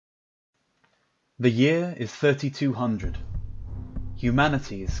The year is 3200.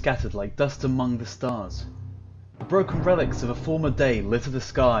 Humanity is scattered like dust among the stars. The broken relics of a former day litter the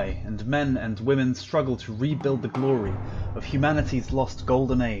sky, and men and women struggle to rebuild the glory of humanity's lost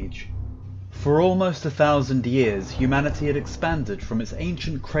golden age. For almost 1,000 years, humanity had expanded from its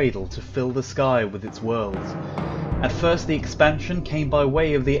ancient cradle to fill the sky with its worlds. At first, the expansion came by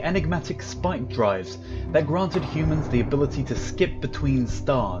way of the enigmatic spike drives that granted humans the ability to skip between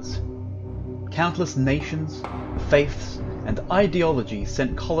stars. Countless nations, faiths, and ideologies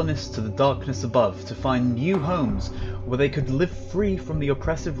sent colonists to the darkness above to find new homes where they could live free from the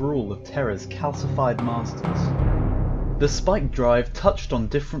oppressive rule of Terra's calcified masters. The spike drive touched on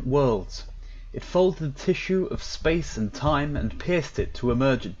different worlds. It folded the tissue of space and time and pierced it to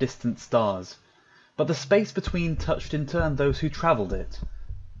emerge at distant stars. But the space between touched in turn those who travelled it.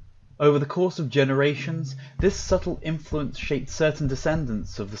 Over the course of generations, this subtle influence shaped certain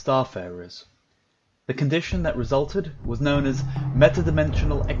descendants of the starfarers. The condition that resulted was known as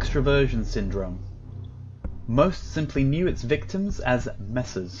metadimensional extraversion syndrome. Most simply knew its victims as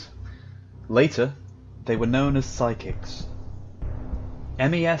messes. Later, they were known as psychics.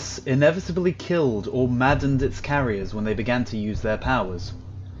 MES inevitably killed or maddened its carriers when they began to use their powers.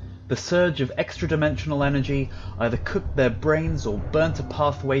 The surge of extra-dimensional energy either cooked their brains or burnt a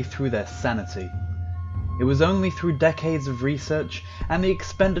pathway through their sanity. It was only through decades of research and the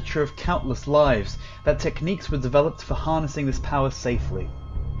expenditure of countless lives that techniques were developed for harnessing this power safely.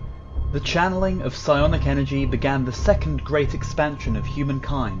 The channeling of psionic energy began the second great expansion of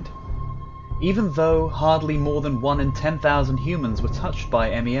humankind. Even though hardly more than 1 in 10,000 humans were touched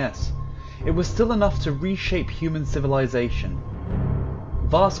by MES, it was still enough to reshape human civilization.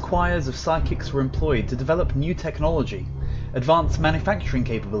 Vast choirs of psychics were employed to develop new technology, advanced manufacturing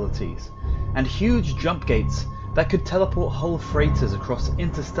capabilities, and huge jump gates that could teleport whole freighters across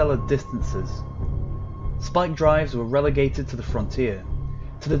interstellar distances. Spike drives were relegated to the frontier,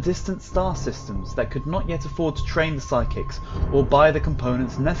 to the distant star systems that could not yet afford to train the psychics or buy the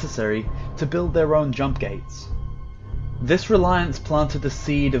components necessary to build their own jump gates. This reliance planted the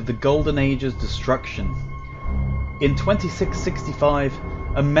seed of the Golden Age's destruction. In 2665,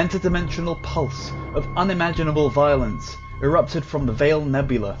 a metadimensional pulse of unimaginable violence erupted from the Veil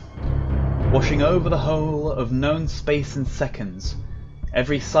Nebula, washing over the whole of known space in seconds.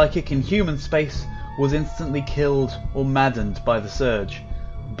 Every psychic in human space was instantly killed or maddened by the surge,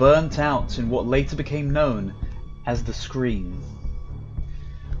 burnt out in what later became known as the Scream.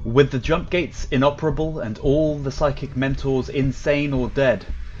 With the jump gates inoperable and all the psychic mentors insane or dead,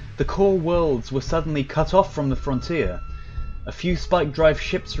 the core worlds were suddenly cut off from the frontier. A few spike drive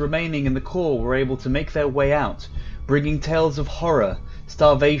ships remaining in the core were able to make their way out, bringing tales of horror,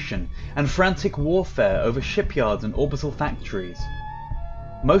 starvation, and frantic warfare over shipyards and orbital factories.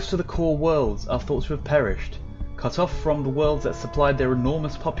 Most of the core worlds are thought to have perished, cut off from the worlds that supplied their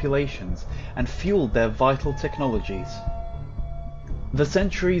enormous populations and fueled their vital technologies. The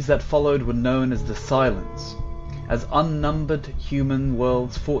centuries that followed were known as the Silence, as unnumbered human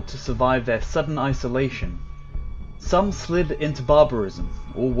worlds fought to survive their sudden isolation. Some slid into barbarism,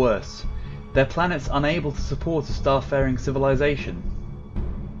 or worse, their planets unable to support a starfaring civilization.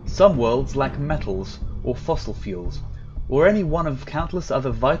 Some worlds lack metals or fossil fuels, or any one of countless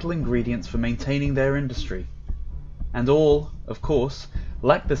other vital ingredients for maintaining their industry. And all, of course,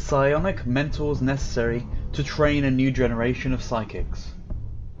 lack the psionic mentors necessary to train a new generation of psychics.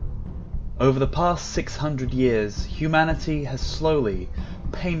 Over the past 600 years, humanity has slowly,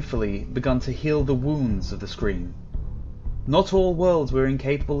 painfully begun to heal the wounds of the Scream. Not all worlds were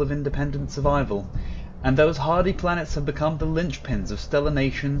incapable of independent survival, and those hardy planets have become the linchpins of stellar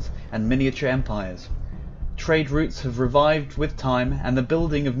nations and miniature empires. Trade routes have revived with time and the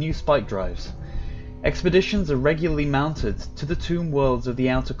building of new spike drives. Expeditions are regularly mounted to the tomb worlds of the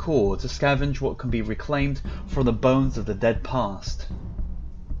outer core to scavenge what can be reclaimed from the bones of the dead past.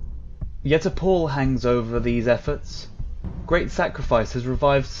 Yet a pall hangs over these efforts. Great sacrifice has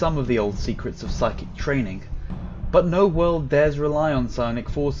revived some of the old secrets of psychic training, but no world dares rely on psionic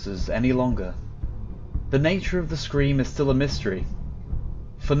forces any longer. The nature of the Scream is still a mystery.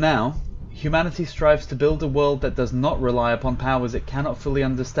 For now, humanity strives to build a world that does not rely upon powers it cannot fully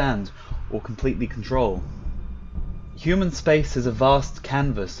understand or completely control. Human space is a vast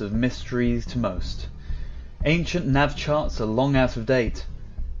canvas of mysteries to most. Ancient nav charts are long out of date.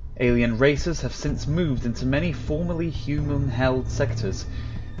 Alien races have since moved into many formerly human-held sectors,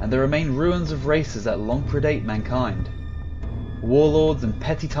 and there remain ruins of races that long predate mankind. Warlords and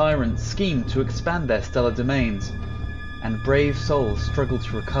petty tyrants scheme to expand their stellar domains, and brave souls struggle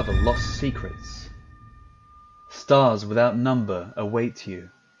to recover lost secrets. Stars without number await you.